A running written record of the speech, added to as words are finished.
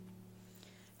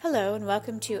Hello, and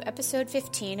welcome to episode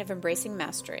 15 of Embracing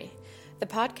Mastery, the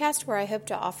podcast where I hope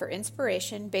to offer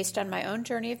inspiration based on my own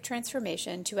journey of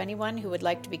transformation to anyone who would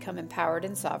like to become empowered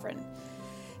and sovereign.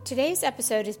 Today's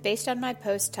episode is based on my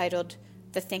post titled,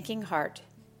 The Thinking Heart.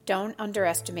 Don't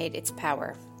underestimate its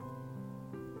power.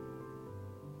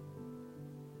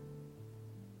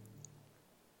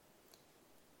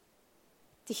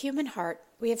 The human heart.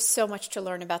 We have so much to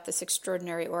learn about this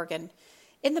extraordinary organ.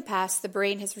 In the past, the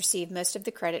brain has received most of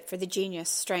the credit for the genius,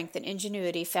 strength, and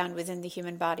ingenuity found within the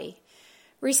human body.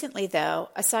 Recently, though,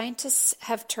 scientists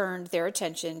have turned their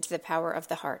attention to the power of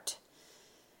the heart.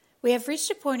 We have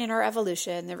reached a point in our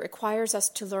evolution that requires us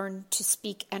to learn to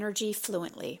speak energy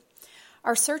fluently.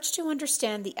 Our search to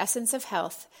understand the essence of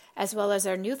health, as well as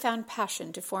our newfound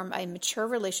passion to form a mature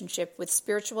relationship with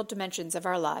spiritual dimensions of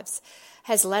our lives,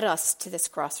 has led us to this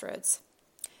crossroads.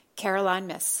 Caroline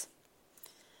Myss.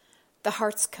 The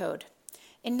Heart's Code.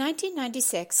 In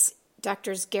 1996,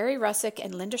 Drs. Gary Russick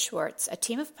and Linda Schwartz, a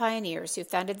team of pioneers who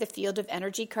founded the field of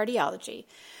energy cardiology,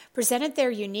 presented their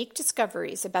unique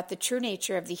discoveries about the true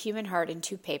nature of the human heart in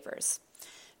 2 papers.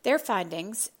 Their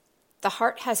findings: the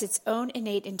heart has its own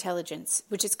innate intelligence,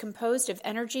 which is composed of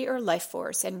energy or life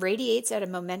force and radiates at a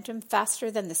momentum faster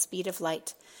than the speed of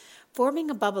light, forming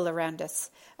a bubble around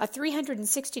us, a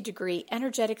 360-degree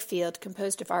energetic field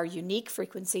composed of our unique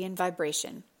frequency and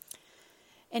vibration.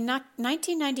 In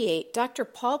 1998, Dr.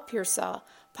 Paul Pearsall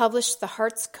published The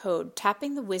Heart's Code,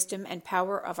 Tapping the Wisdom and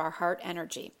Power of Our Heart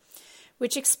Energy,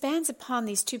 which expands upon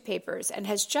these 2 papers and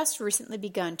has just recently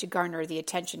begun to garner the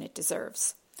attention it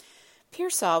deserves.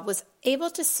 Pearsall was able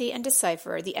to see and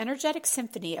decipher the energetic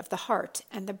symphony of the heart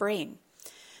and the brain.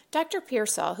 Dr.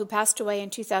 Pearsall, who passed away in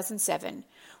 2007,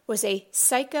 was a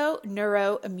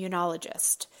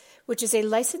psychoneuroimmunologist, which is a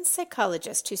licensed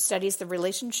psychologist who studies the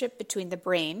relationship between the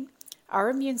brain, our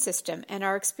immune system, and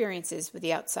our experiences with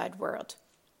the outside world.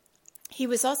 He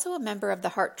was also a member of the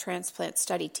heart transplant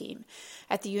study team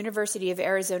at the University of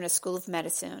Arizona School of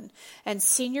Medicine and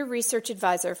senior research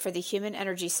advisor for the Human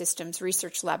Energy Systems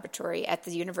Research Laboratory at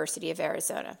the University of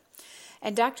Arizona.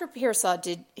 And Dr. Pearsall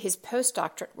did his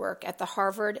postdoctorate work at the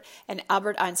Harvard and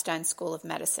Albert Einstein School of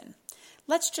Medicine.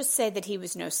 Let's just say that he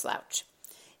was no slouch.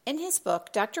 In his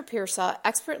book, Dr. Pearsall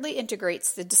expertly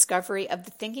integrates the discovery of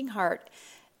the thinking heart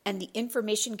and the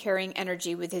information-carrying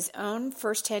energy with his own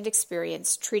first-hand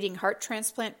experience treating heart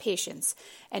transplant patients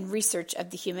and research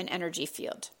of the human energy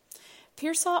field.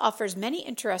 Pearsall offers many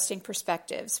interesting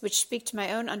perspectives which speak to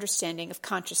my own understanding of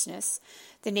consciousness,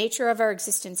 the nature of our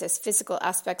existence as physical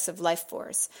aspects of life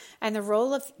force, and the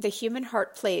role of the human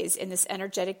heart plays in this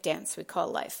energetic dance we call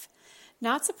life.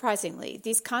 Not surprisingly,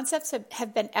 these concepts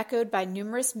have been echoed by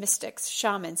numerous mystics,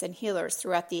 shamans, and healers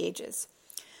throughout the ages.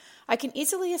 I can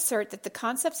easily assert that the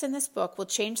concepts in this book will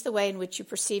change the way in which you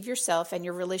perceive yourself and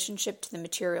your relationship to the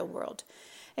material world.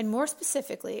 And more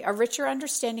specifically, a richer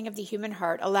understanding of the human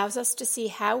heart allows us to see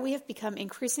how we have become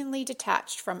increasingly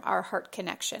detached from our heart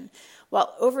connection,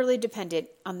 while overly dependent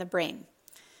on the brain.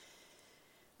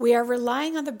 We are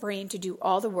relying on the brain to do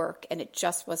all the work, and it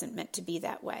just wasn't meant to be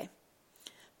that way.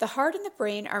 The heart and the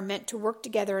brain are meant to work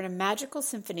together in a magical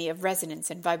symphony of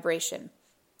resonance and vibration.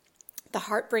 The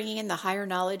heart bringing in the higher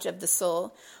knowledge of the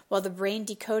soul, while the brain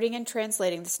decoding and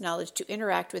translating this knowledge to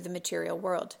interact with the material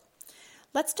world.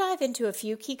 Let's dive into a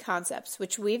few key concepts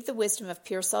which weave the wisdom of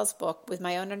Pearsall's book with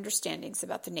my own understandings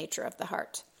about the nature of the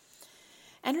heart.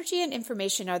 Energy and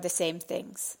information are the same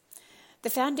things. The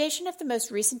foundation of the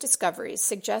most recent discoveries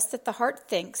suggests that the heart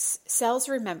thinks, cells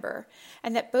remember,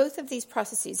 and that both of these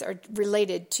processes are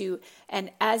related to an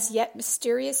as yet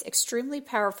mysterious, extremely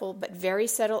powerful, but very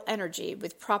subtle energy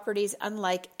with properties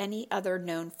unlike any other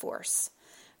known force,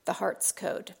 the heart's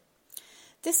code.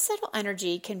 This subtle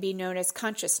energy can be known as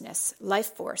consciousness,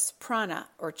 life force, prana,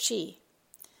 or chi.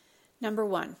 Number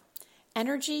 1,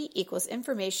 energy equals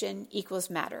information equals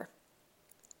matter.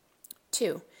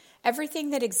 2, everything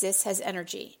that exists has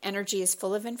energy. Energy is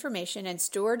full of information, and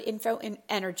stored info in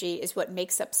energy is what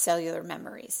makes up cellular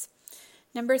memories.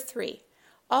 Number 3,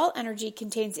 all energy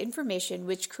contains information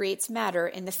which creates matter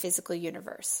in the physical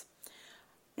universe.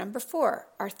 Number 4,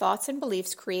 our thoughts and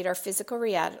beliefs create our physical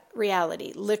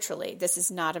reality. Literally, this is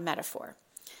not a metaphor.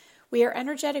 We are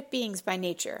energetic beings by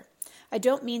nature. I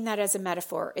don't mean that as a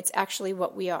metaphor. It's actually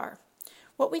what we are.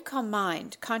 What we call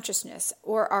mind, consciousness,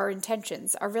 or our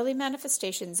intentions are really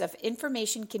manifestations of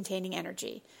information-containing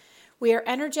energy. We are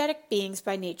energetic beings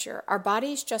by nature. Our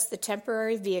body is just the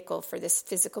temporary vehicle for this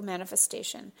physical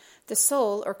manifestation. The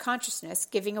soul, or consciousness,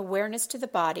 giving awareness to the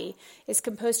body, is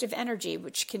composed of energy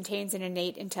which contains an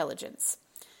innate intelligence.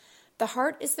 The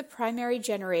heart is the primary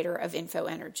generator of info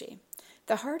energy.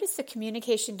 The heart is the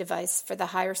communication device for the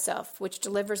higher self, which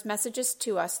delivers messages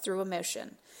to us through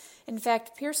emotion. In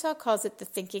fact, Pearsall calls it the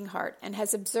thinking heart and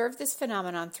has observed this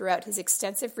phenomenon throughout his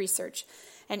extensive research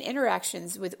and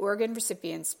interactions with organ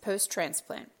recipients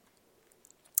post-transplant.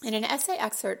 In an essay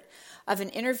excerpt of an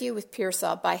interview with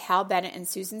Pearsall by Hal Bennett and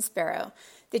Susan Sparrow,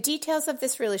 the details of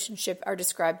this relationship are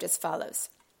described as follows.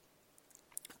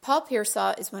 Paul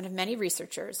Pearsall is one of many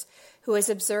researchers who has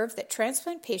observed that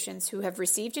transplant patients who have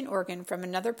received an organ from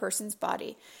another person's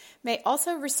body may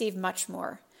also receive much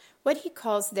more, what he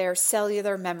calls their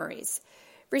cellular memories.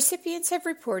 Recipients have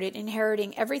reported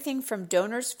inheriting everything from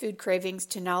donors' food cravings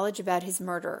to knowledge about his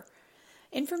murderer,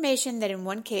 information that in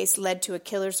one case led to a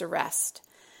killer's arrest.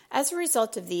 As a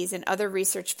result of these and other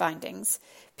research findings,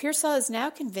 Pearsall is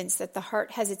now convinced that the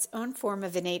heart has its own form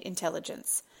of innate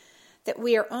intelligence that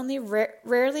we are only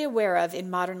rarely aware of in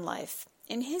modern life.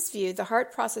 In his view, the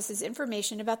heart processes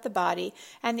information about the body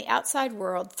and the outside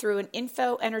world through an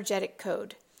info-energetic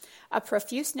code, a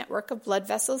profuse network of blood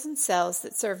vessels and cells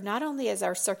that serve not only as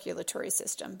our circulatory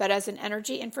system, but as an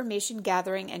energy information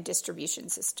gathering and distribution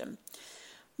system,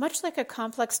 much like a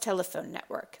complex telephone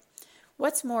network.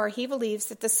 What's more, he believes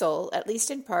that the soul, at least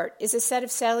in part, is a set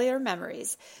of cellular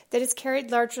memories that is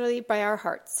carried largely by our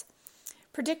hearts.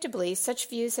 Predictably, such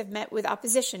views have met with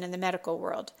opposition in the medical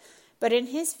world, but in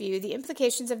his view, the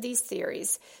implications of these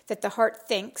theories, that the heart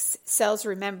thinks, cells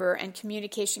remember, and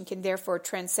communication can therefore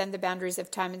transcend the boundaries of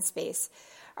time and space,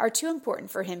 are too important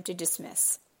for him to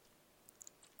dismiss.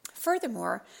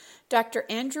 Furthermore, Dr.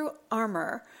 Andrew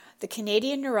Armour, the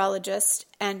Canadian neurologist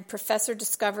and professor,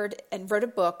 discovered and wrote a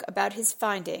book about his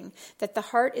finding that the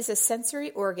heart is a sensory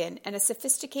organ and a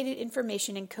sophisticated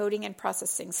information encoding and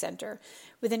processing center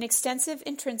with an extensive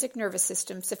intrinsic nervous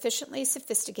system sufficiently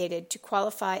sophisticated to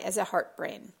qualify as a heart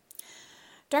brain.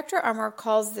 Dr. Armour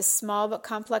calls this small but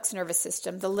complex nervous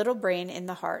system the little brain in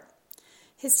the heart.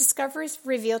 His discoveries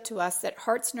reveal to us that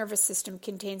heart's nervous system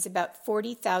contains about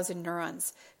 40,000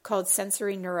 neurons, called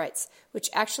sensory neurites, which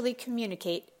actually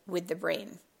communicate with the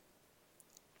brain.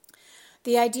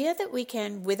 The idea that we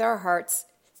can think with our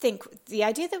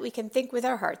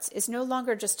hearts is no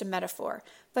longer just a metaphor,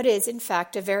 but is, in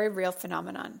fact, a very real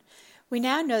phenomenon. We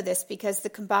now know this because the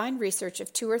combined research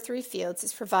of 2 or 3 fields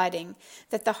is providing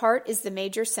that the heart is the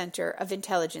major center of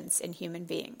intelligence in human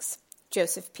beings.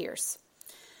 Joseph Pearce.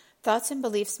 Thoughts and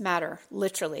beliefs matter,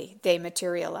 literally, they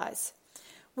materialize.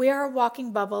 We are a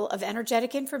walking bubble of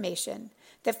energetic information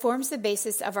that forms the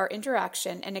basis of our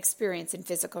interaction and experience in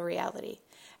physical reality.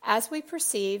 As we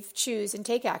perceive, choose, and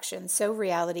take action, so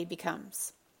reality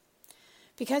becomes.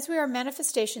 Because we are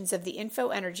manifestations of the info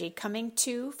energy coming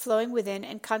to, flowing within,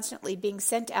 and constantly being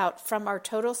sent out from our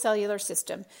total cellular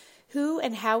system, who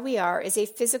and how we are is a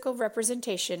physical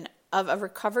representation of a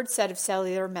recovered set of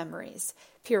cellular memories.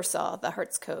 Pearsall, the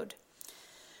Heart's Code.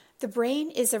 The brain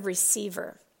is a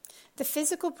receiver. The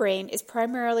physical brain is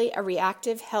primarily a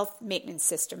reactive health maintenance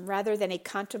system rather than a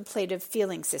contemplative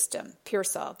feeling system.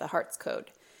 Pearsall, the Heart's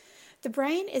Code. The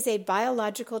brain is a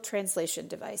biological translation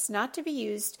device, not to be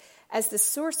used as the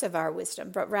source of our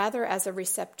wisdom, but rather as a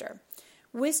receptor.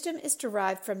 Wisdom is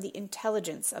derived from the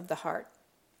intelligence of the heart.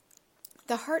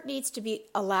 The heart needs to be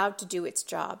allowed to do its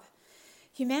job.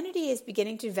 Humanity is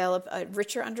beginning to develop a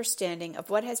richer understanding of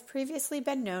what has previously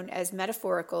been known as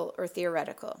metaphorical or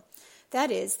theoretical. That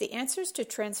is, the answers to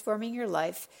transforming your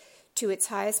life to its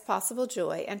highest possible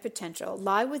joy and potential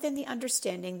lie within the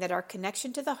understanding that our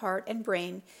connection to the heart and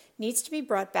brain needs to be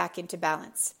brought back into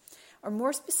balance. Or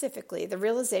more specifically, the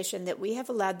realization that we have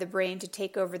allowed the brain to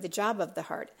take over the job of the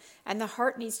heart, and the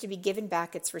heart needs to be given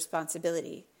back its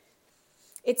responsibility.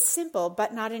 It's simple,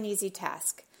 but not an easy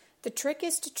task. The trick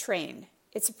is to train.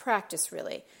 It's a practice,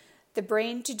 really. The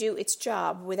brain to do its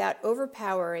job without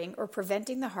overpowering or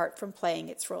preventing the heart from playing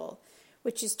its role,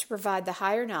 which is to provide the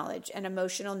higher knowledge and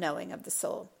emotional knowing of the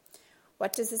soul.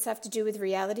 What does this have to do with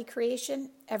reality creation?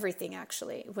 Everything,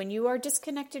 actually. When you are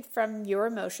disconnected from your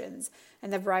emotions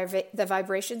and the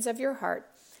vibrations of your heart,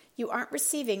 you aren't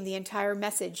receiving the entire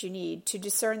message you need to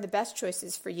discern the best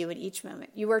choices for you in each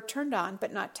moment. You are turned on,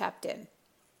 but not tapped in.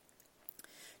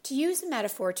 To use a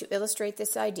metaphor to illustrate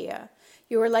this idea,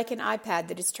 you are like an iPad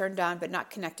that is turned on but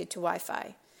not connected to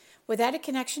Wi-Fi. Without a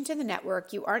connection to the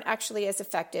network, you aren't actually as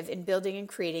effective in building and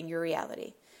creating your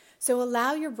reality. So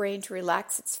allow your brain to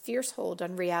relax its fierce hold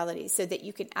on reality so that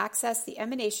you can access the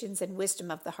emanations and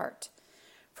wisdom of the heart.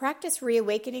 Practice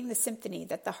reawakening the symphony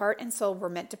that the heart and soul were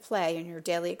meant to play in your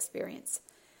daily experience.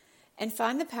 And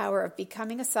find the power of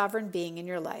becoming a sovereign being in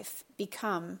your life.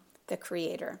 Become the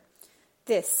creator.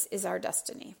 This is our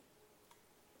destiny.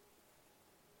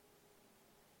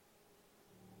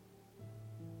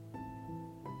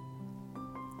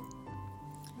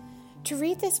 To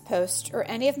read this post or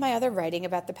any of my other writing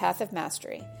about the Path of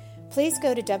Mastery, please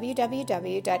go to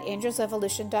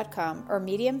www.angelsevolution.com or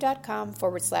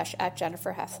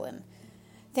medium.com/@JenniferHeflin.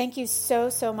 Thank you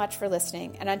so much for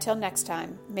listening, and until next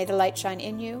time, may the light shine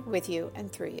in you, with you,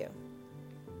 and through you.